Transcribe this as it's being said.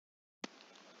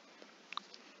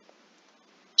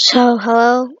So,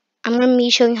 hello, I'm going to be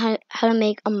showing how to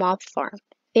make a mob farm.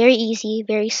 Very easy,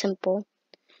 very simple.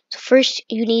 So first,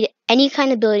 you need any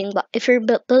kind of building block. If you're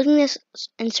building this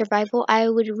in survival, I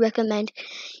would recommend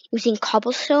using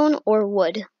cobblestone or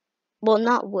wood. Well,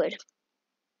 not wood,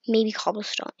 maybe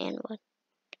cobblestone and wood.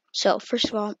 So first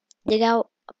of all, dig out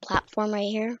a platform right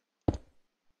here.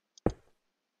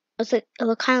 It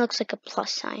kind of looks like a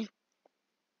plus sign.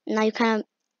 Now you kind of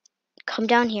come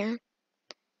down here.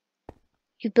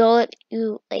 You build it,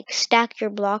 you like stack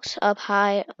your blocks up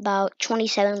high, about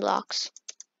 27 blocks.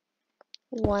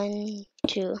 1,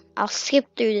 2. I'll skip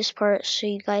through this part so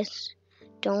you guys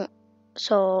don't,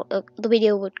 so the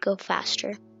video would go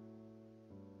faster.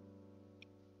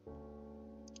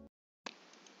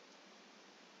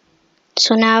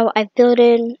 So now I've built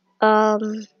in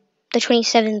the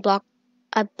 27 block.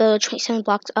 I built 27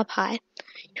 blocks up high.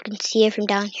 You can see it from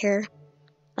down here.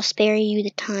 I'll spare you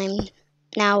the time.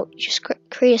 Now just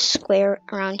create a square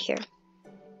around here.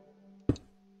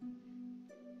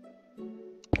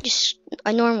 Just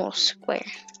a normal square.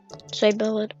 So I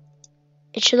build.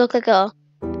 It should look like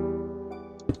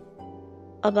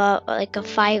about like a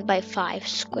 5 by 5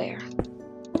 square.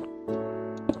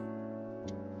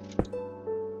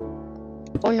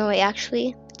 Or no,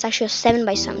 actually, it's actually a 7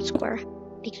 by 7 square.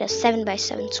 Make it a 7 by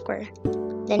 7 square.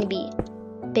 Then it'd be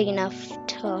big enough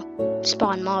to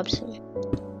spawn mobs in.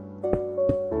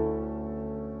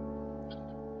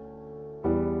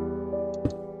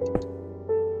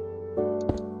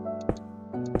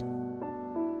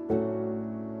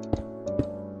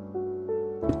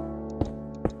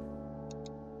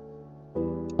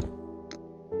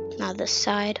 Now this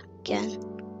side again.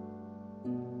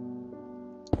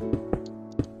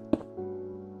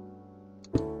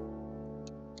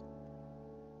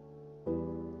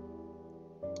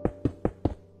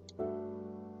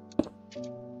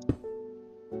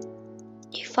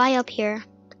 If I up here,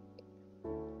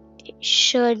 it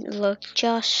should look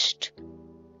just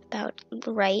about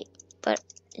right, but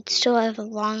we still have a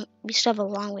long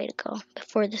way to go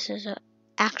before this is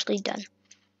actually done.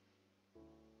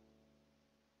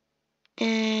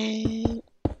 And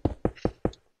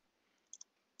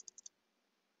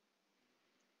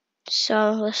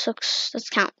so let's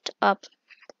count up.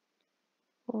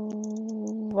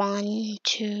 1,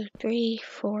 2, 3,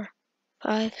 4,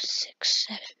 5, 6,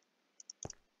 7.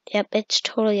 Yep, it's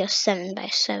totally a 7 by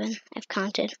 7. I've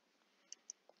counted.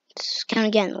 Let's count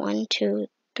again. 1, 2,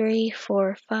 3,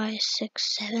 4, 5,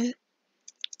 6, 7. It's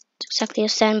exactly a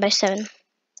 7 by 7.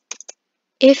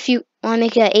 If you want to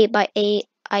make it an 8 by 8,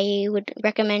 I would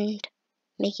recommend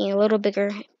making it a little bigger.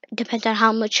 It depends on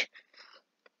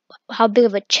how big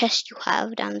of a chest you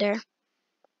have down there.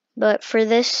 But for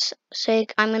this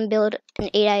sake, I'm going to build an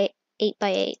 8 by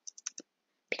 8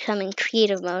 because I'm in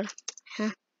creative mode.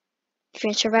 If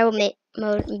you're in survival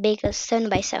mode, make a 7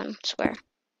 by 7 square.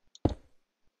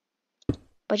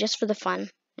 But just for the fun,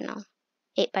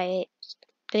 8 by 8 is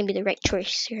going to be the right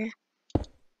choice here.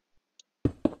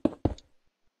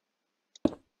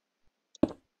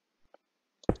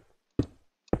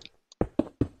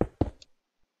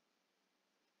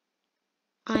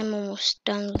 I'm almost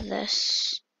done with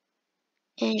this.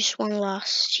 And just one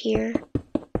last here.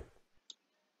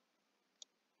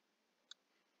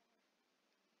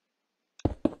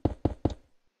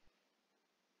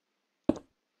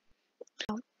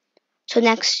 So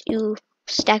next you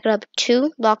stack it up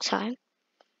 2 blocks high.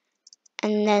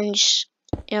 And then just,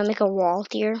 make a wall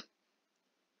here.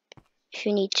 If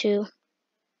you need to.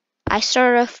 I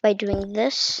start off by doing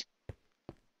this.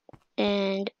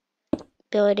 And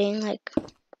building like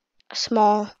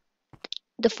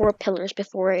the 4 pillars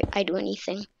before I do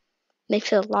anything.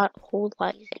 Makes it a whole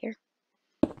lot easier.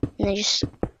 And then just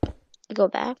go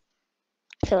back,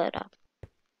 fill it up.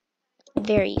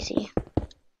 Very easy.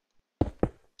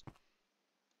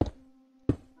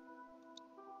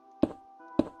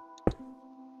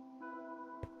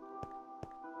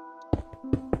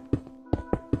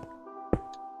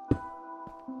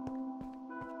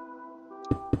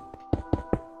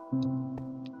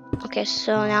 Okay,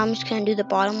 so now I'm just gonna do the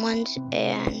bottom ones,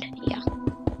 and yeah.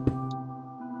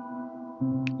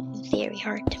 Very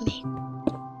hard to make.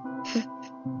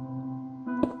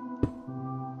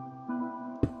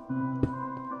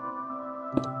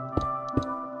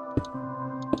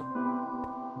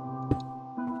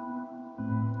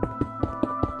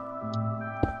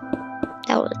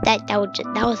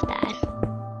 That was bad.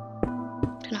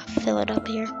 I'm gonna fill it up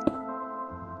here.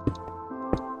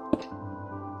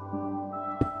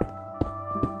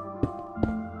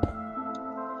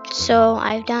 So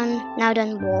I've now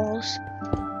done walls.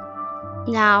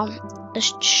 Now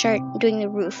let's start doing the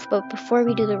roof. But before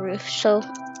we do the roof, so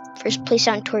first place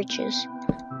down torches,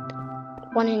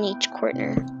 one in each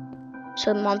corner,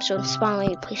 so the mobs don't spawn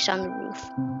when you place down the roof.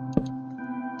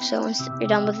 So once you're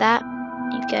done with that,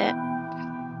 you get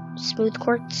smooth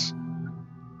quartz,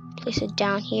 place it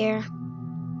down here,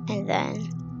 and then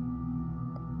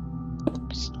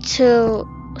to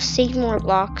save more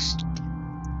blocks,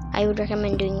 I would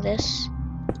recommend doing this,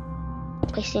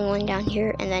 placing one down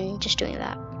here and then just doing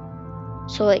that.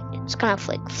 So it's kind of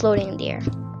like floating in the air,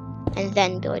 and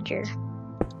then build your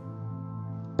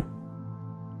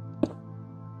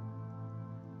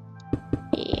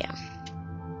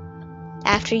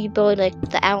After you build like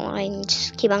the outline,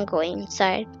 just keep on going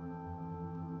inside.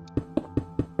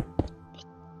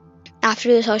 After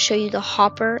this, I'll show you the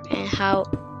hopper and how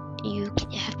you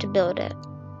have to build it.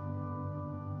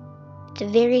 It's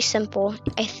very simple.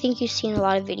 I think you've seen a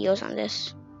lot of videos on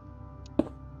this.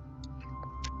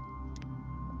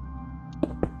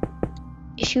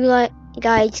 If you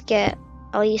guys get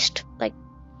at least like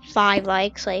 5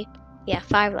 likes,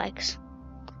 5 likes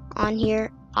on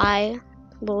here, I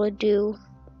will do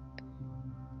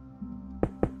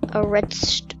I'll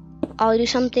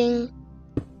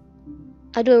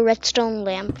do a redstone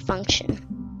lamp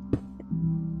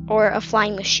function or a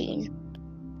flying machine.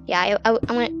 Yeah, I'm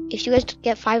gonna, if you guys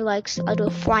get 5 likes, I'll do a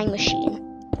flying machine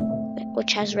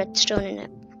which has redstone in it.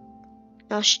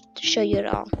 And I'll show you it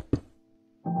all.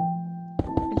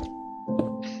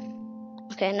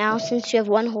 Okay, now since you have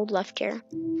 1 hole left here,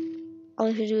 all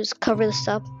you have to do is cover this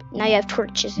up. Now you have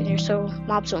torches in here, so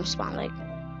mobs won't spawn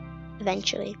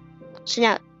eventually. So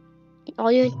now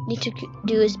all you need to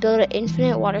do is build an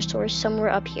infinite water source somewhere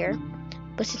up here.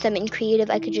 But since I'm in creative,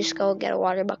 I could just go get a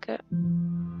water bucket.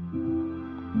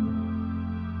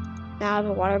 Now I have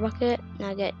a water bucket. Now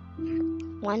I get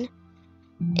 1.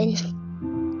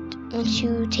 And once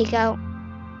you take out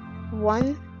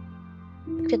 1,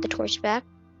 you get the torch back.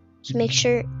 So make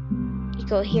sure you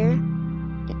go here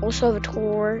and also have a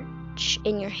torch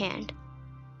in your hand.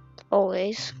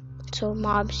 Always. So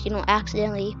mobs, you don't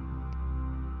accidentally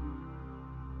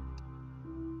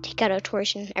take out a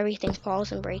torch and everything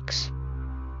falls and breaks.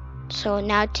 So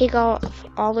now take out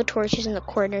all the torches in the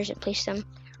corners and place them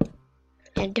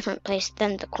in a different place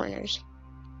than the corners.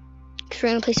 Because we're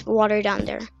going to place water down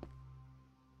there.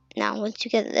 Now once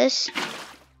you get this,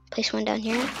 place one down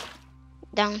here,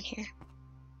 down here,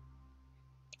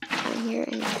 down here,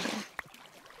 and down here.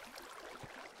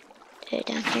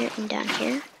 Down here and down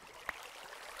here.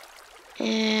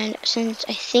 And since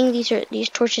I think these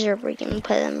torches are breaking, I'm gonna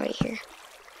put them right here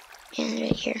and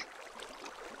right here.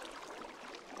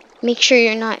 Make sure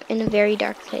you're not in a very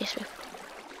dark place,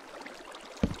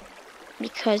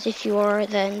 because if you are,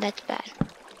 then that's bad.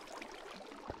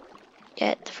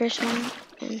 Get the first one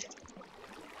and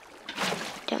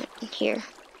down here.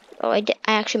 Oh, I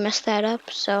actually messed that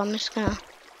up, so I'm just gonna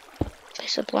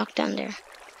place a block down there.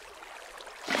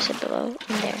 Place it below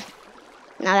and there.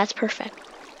 Now that's perfect.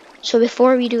 So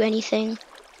before we do anything,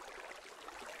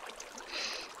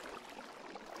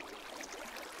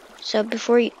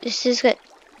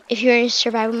 if you're in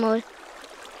survival mode,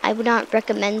 I would not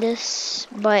recommend this,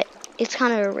 but it's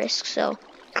kind of a risk. So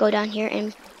go down here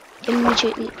and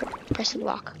immediately press the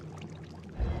block,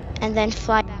 and then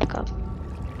fly back up.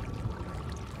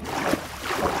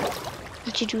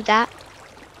 Once you do that,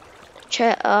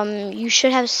 you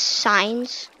should have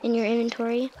signs in your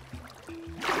inventory.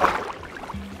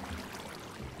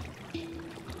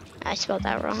 I spelled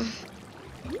that wrong.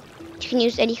 You can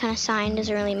use any kind of sign,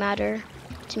 doesn't really matter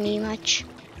to me much.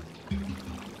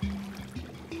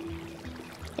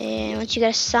 And once you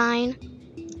get a sign,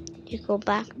 you go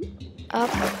back up,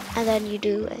 and then you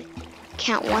do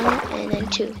count 1 and then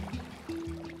 2.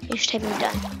 You should type in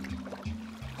done.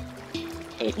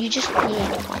 You just need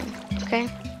 1, okay?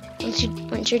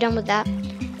 Once you're done with that,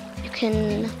 you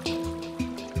can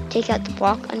take out the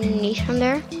block underneath from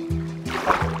there.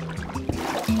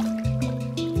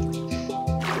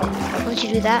 Once you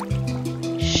do that,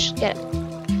 just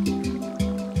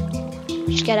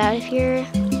get out of here,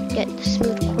 get the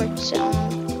smooth quartz down,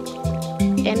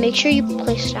 and make sure you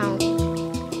place down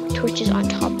torches on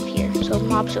top of here so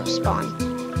mobs don't spawn.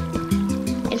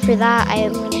 And for that, I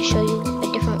am going to show you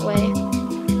a different way,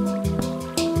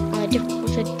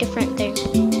 with a different thing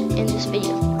in this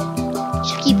video.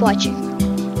 Just keep watching.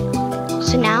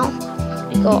 So now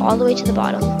we go all the way to the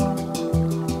bottom.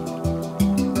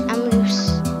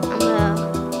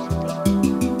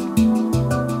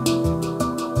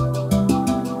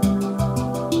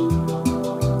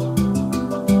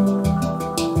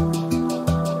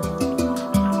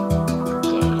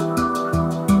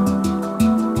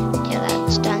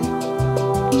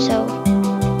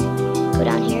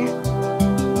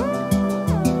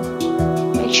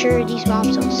 sure these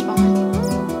mobs don't spawn.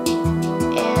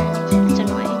 And it's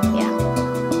annoying, yeah.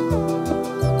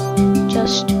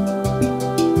 Just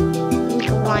make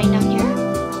a line down here.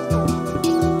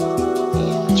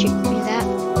 And once you do that,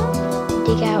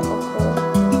 dig out a hole.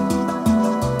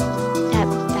 That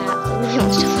really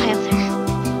wants to fly up there.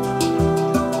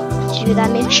 Once you do that,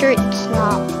 make sure it's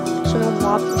not so no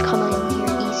mob can come in here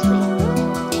easily.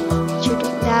 Once you're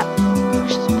doing that,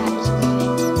 that is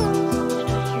moving.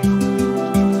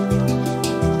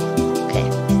 Okay,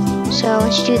 so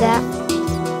once you do that,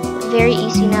 very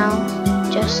easy now.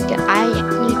 Just I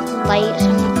need light, so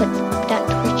I'm gonna put that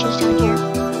torches down here.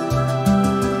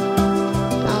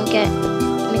 I'll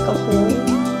make a hole.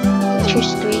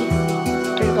 Choose three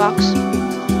blocks,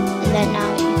 and then now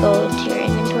you go to your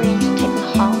inventory and type in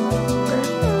hopper.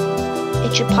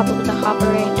 It should pop up with a hopper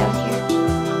right down here,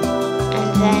 and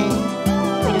then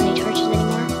we don't need torches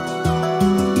anymore.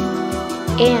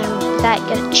 And that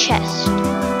get a chest.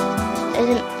 It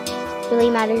doesn't really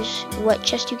matters what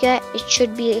chest you get. It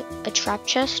should be a trap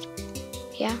chest.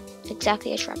 Yeah,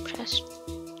 exactly a trap chest.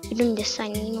 You don't need this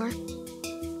sign anymore.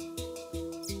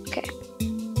 Okay.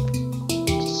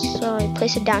 So I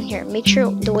place it down here. Make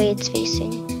sure the way it's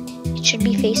facing. It should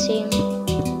be facing.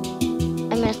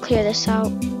 I'm gonna clear this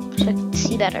out so I can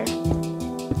see better.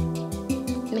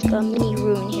 Make a mini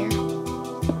room in here.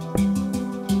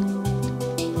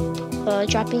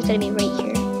 Dropping's gonna be right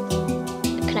here.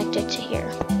 Connected to here.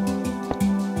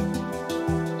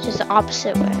 Just the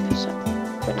opposite way. So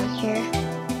go down here.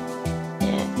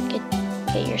 Yeah,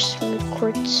 get your smooth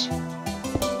quartz.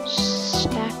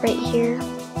 Stack right here.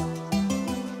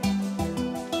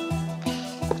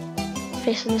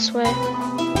 Facing this way.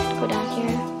 Go down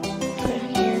here.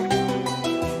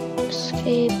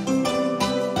 Escape.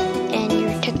 And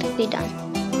you're technically done.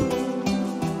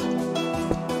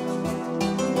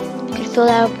 You can fill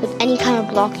that up with any kind of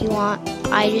block you want.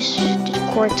 I just did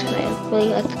quartz because I really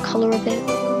like the color of it.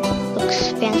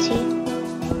 Looks fancy.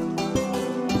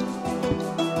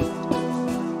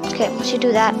 Okay, once you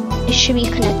do that, it should be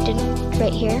connected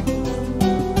right here.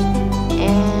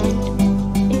 And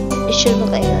it should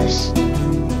look like this.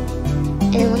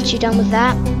 And then once you're done with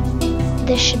that,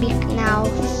 this should be now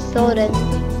filled in.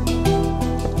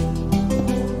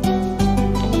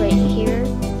 And right here,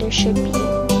 there should be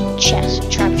chest,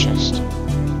 trap chest.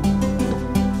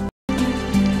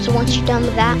 So once you're done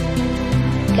with that,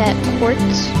 get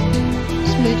quartz,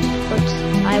 smooth quartz.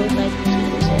 I would like to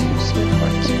use it, smooth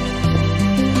quartz.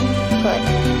 Put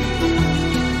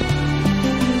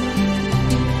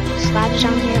slabs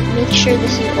down here. Make sure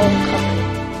this is all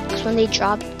covered, because when they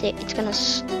drop, it's gonna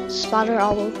splatter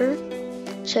all over.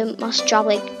 So it must drop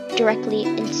like directly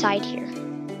inside here.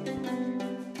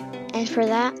 And for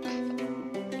that,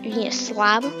 you need a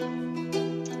slab.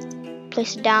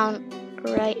 Place it down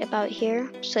right about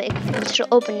here, so it can still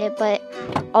open it, but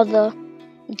all the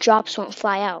drops won't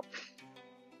fly out.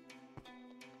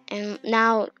 And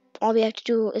now all we have to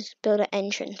do is build an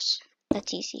entrance.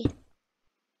 That's easy.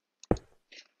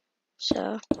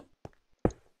 So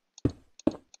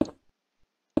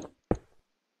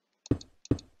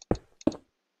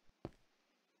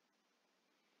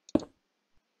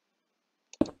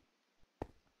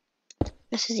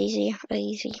this is easy, really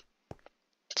easy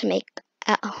to make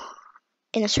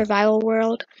in a survival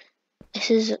world.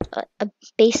 This is a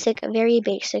very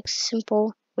basic,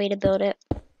 simple way to build it.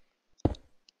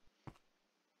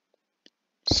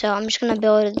 So I'm just gonna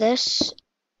build this,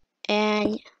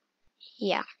 and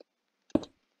yeah.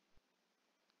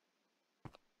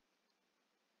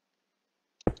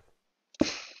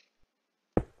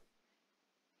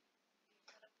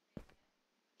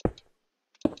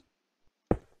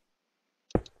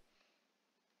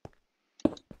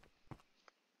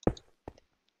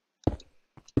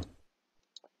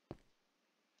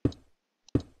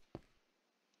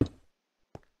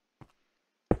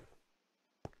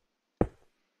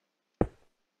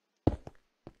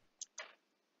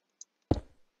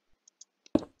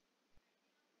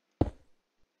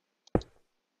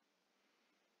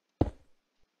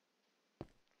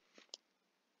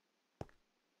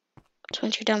 So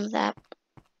once you're done with that,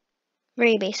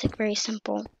 very basic, very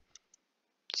simple.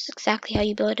 It's exactly how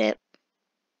you build it.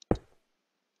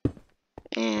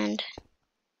 And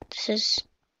this is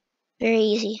very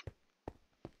easy.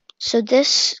 So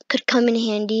this could come in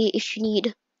handy if you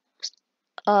need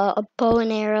a bow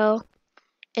and arrow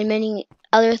and many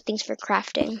other things for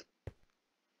crafting.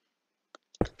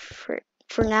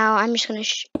 For now, I'm just gonna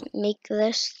make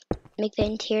the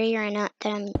interior, and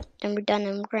then we're done,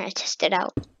 and we're gonna test it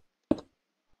out.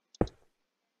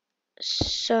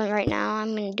 So right now,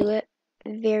 I'm gonna do it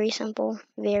very simple,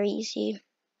 very easy.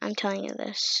 I'm telling you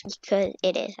this because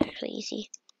it is actually easy.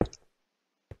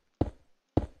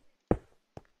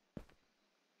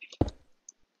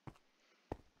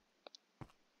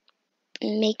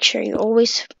 Make sure you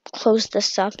always close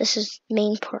this up. This is the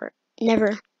main part.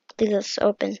 Never leave this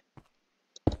open.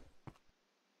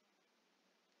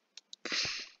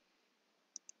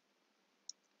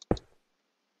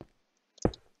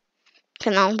 So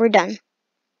now we're done.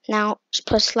 Now just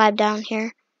put a slab down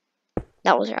here.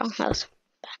 That was wrong. That was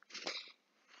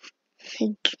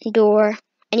bad. Door.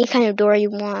 Any kind of door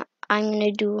you want. I'm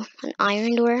gonna do an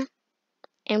iron door.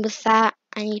 And with that,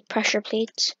 I need pressure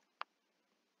plates.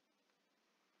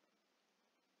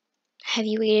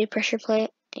 Heavy weighted pressure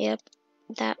plate. Yep,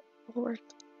 that will work.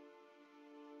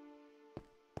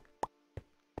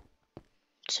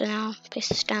 So now place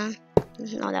this down.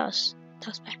 No, that was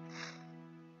bad.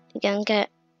 Again, get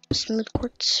smooth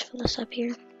quartz for this up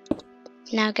here.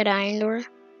 Now get an iron door.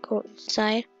 Go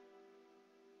inside.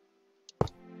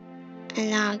 And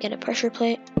now get a pressure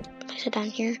plate. Place it down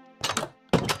here.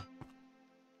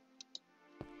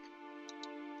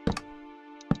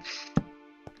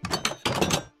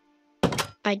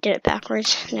 I did it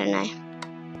backwards, and then I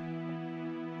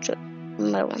drew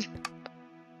another one.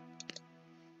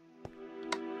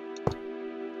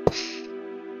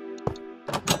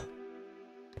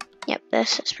 Yep,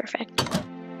 this is perfect.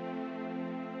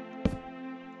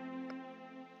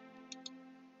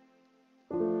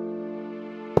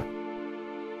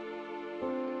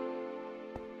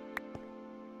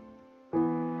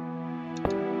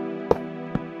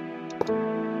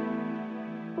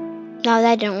 Now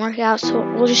that didn't work out, so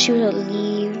we'll just use a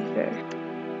lever.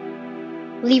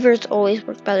 Levers always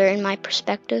work better in my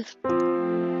perspective.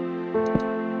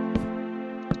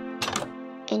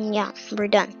 And yeah, we're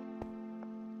done.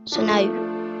 So now,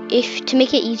 to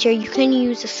make it easier, you can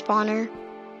use a spawner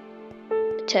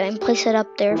and place it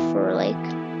up there for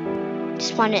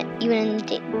spawn it even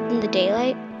in the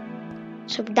daylight.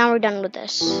 So now we're done with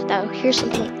this. Now here's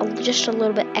something just a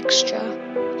little bit extra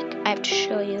I have to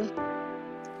show you.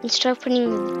 Instead of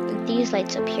putting these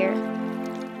lights up here,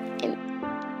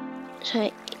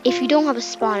 so if you don't have a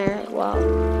spawner, well,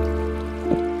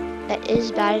 that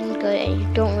is bad and good, and you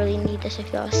don't really need this if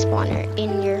you have a spawner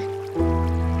in your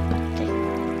thing.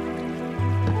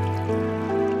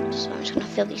 So I'm just gonna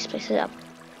fill these places up.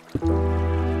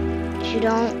 If you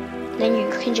don't, then you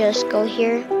can just go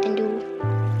here and do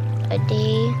a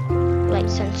daylight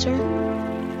sensor.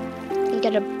 You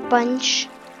get a bunch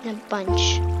and a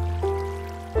bunch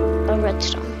of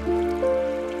redstone.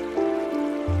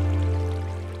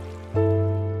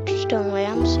 Stone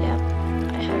lamps, yeah,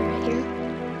 I have it right here.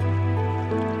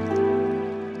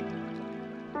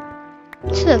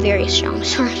 This is a very strong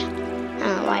sword. I don't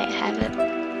know why I have it.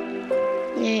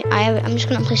 I'm just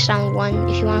gonna place it on 1.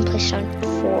 If you want to place it on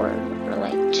 4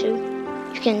 or 2,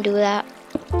 you can do that.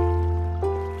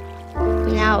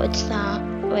 Now it's not.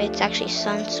 Wait, it's actually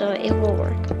sun, so it will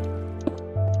work.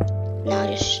 Now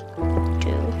just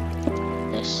do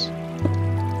this.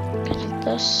 Connect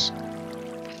this.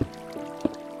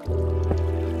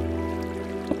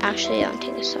 Actually, I'll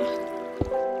take this off.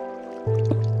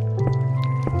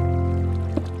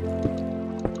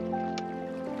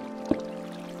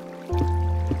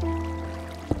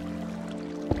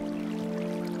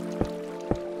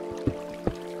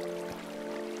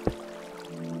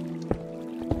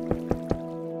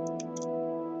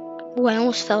 Oh, I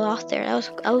almost fell off there.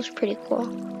 That was pretty cool.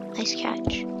 Nice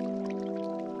catch.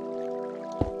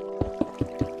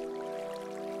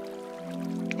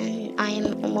 And I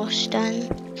am almost done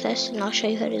with this, and I'll show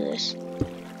you how to do this.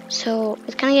 So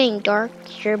it's kind of getting dark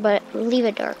here, but leave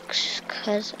it dark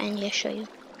because I need to show you.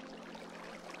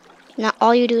 Now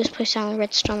all you do is place down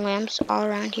redstone lamps all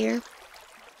around here.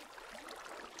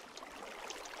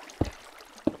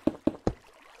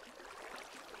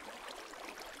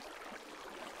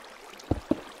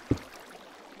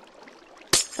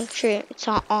 Make sure it's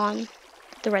not on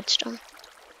the redstone.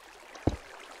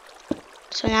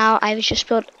 So now I've just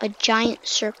built a giant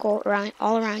circle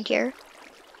all around here.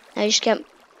 Now I just get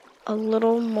a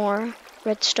little more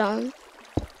redstone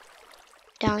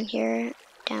down here,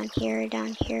 down here,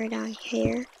 down here, down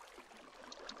here.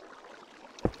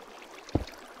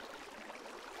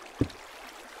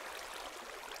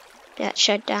 That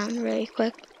shut down really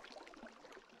quick.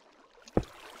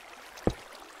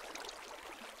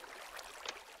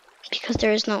 Because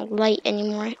there is no light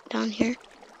anymore down here.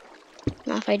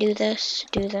 Now if I do this,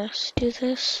 do this, do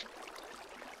this.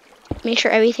 Make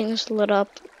sure everything's lit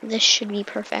up. This should be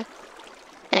perfect.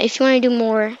 Now if you want to do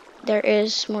more, there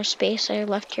is more space I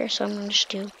left here, so I'm going to just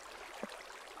do.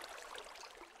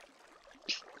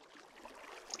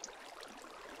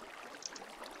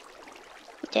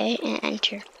 day and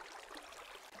enter.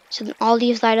 So then all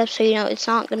these light up, so you know it's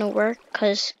not gonna work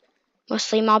because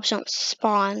mostly mobs don't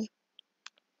spawn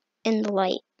in the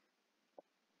light.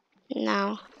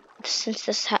 Now, since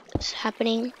this is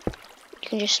happening, you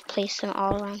can just place them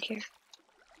all around here.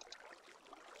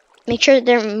 Make sure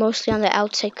they're mostly on the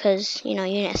outside because, you know,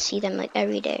 you're gonna see them like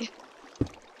every day.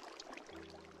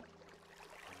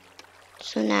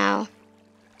 So now,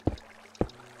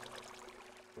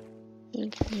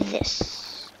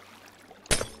 this.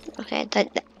 Okay,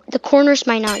 the corners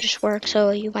might not just work,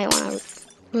 so you might want to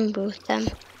remove them.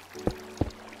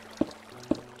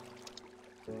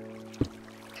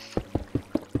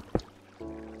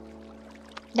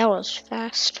 That was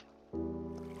fast.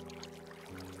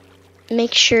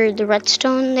 Make sure the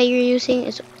redstone that you're using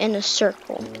is in a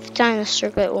circle. If it's not in a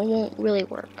circle, it won't really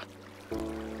work.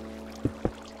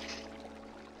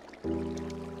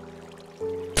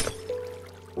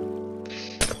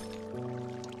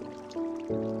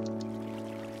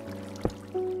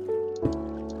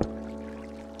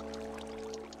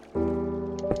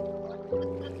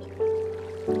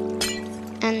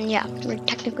 And yeah, we're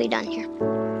technically done here.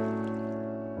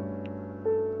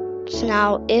 So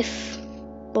now if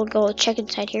we'll go check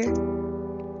inside here.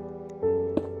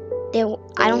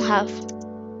 I don't have.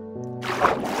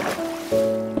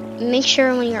 Make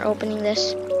sure when you're opening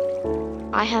this,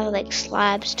 I have like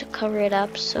slabs to cover it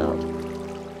up, so.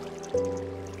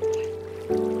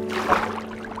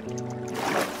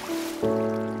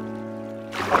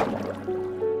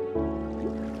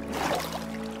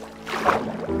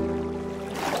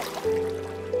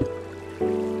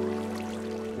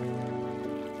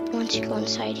 Once you go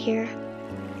inside here,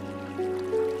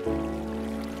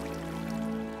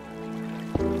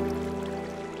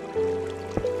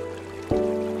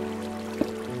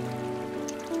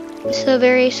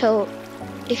 so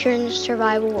if you're in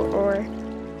survival, or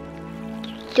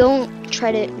don't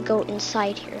try to go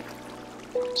inside here.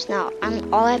 So now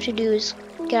all I have to do is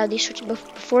get out of these switches.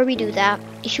 Before we do that,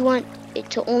 if you want it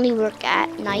to only work at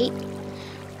night,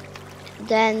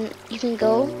 then you can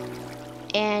go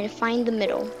and find the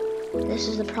middle. This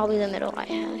is probably the middle I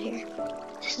have here.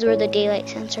 This is where the daylight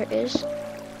sensor is.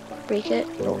 Break it,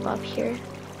 go up here.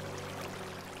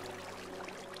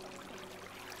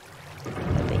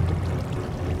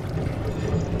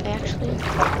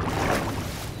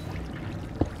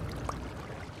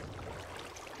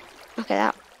 Okay,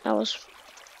 that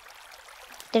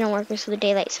didn't work with the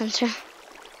daylight sensor.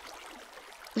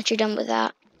 Once you're done with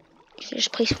that, you can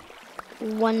just place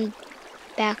one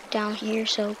back down here.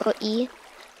 So go E.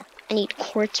 I need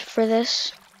quartz for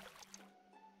this.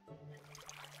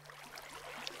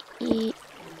 E.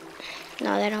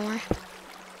 No, that don't work.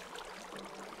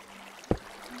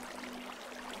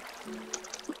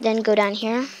 Then go down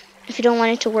here. If you don't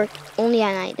want it to work only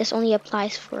at night, this only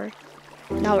applies for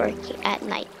not working at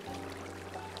night.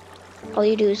 All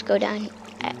you do is go down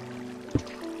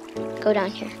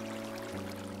here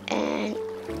and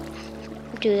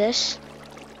do this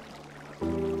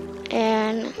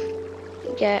and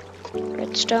get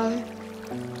redstone.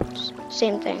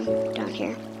 Same thing down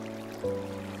here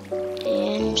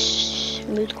and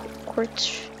smooth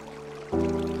quartz,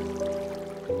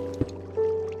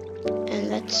 and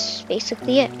that's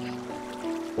basically it.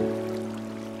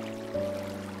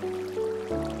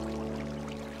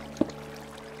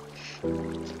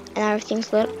 And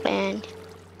everything's lit up, and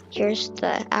here's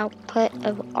the output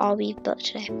of all we've built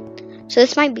today. So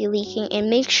this might be leaking, and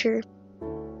make sure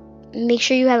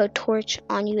you have a torch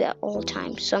on you at all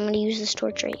times. So I'm going to use this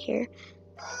torch right here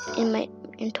in my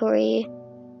inventory.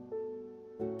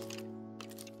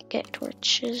 Get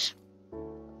torches.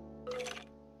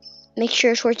 Make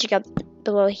sure torches up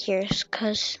below here,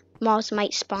 because mobs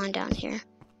might spawn down here,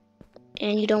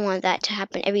 and you don't want that to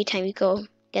happen every time you go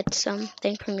get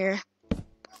something from your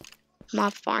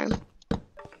mob farm.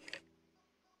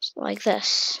 So like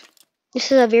this. This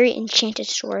is a very enchanted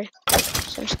sword,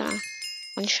 so I'm just gonna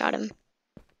one-shot him.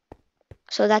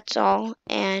 So that's all,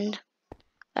 and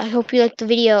I hope you liked the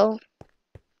video.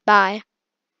 Bye.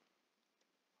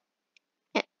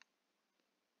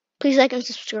 Please like and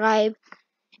subscribe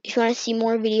if you want to see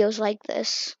more videos like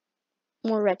this,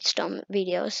 more redstone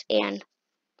videos, and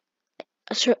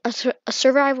a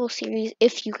survival series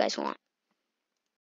if you guys want.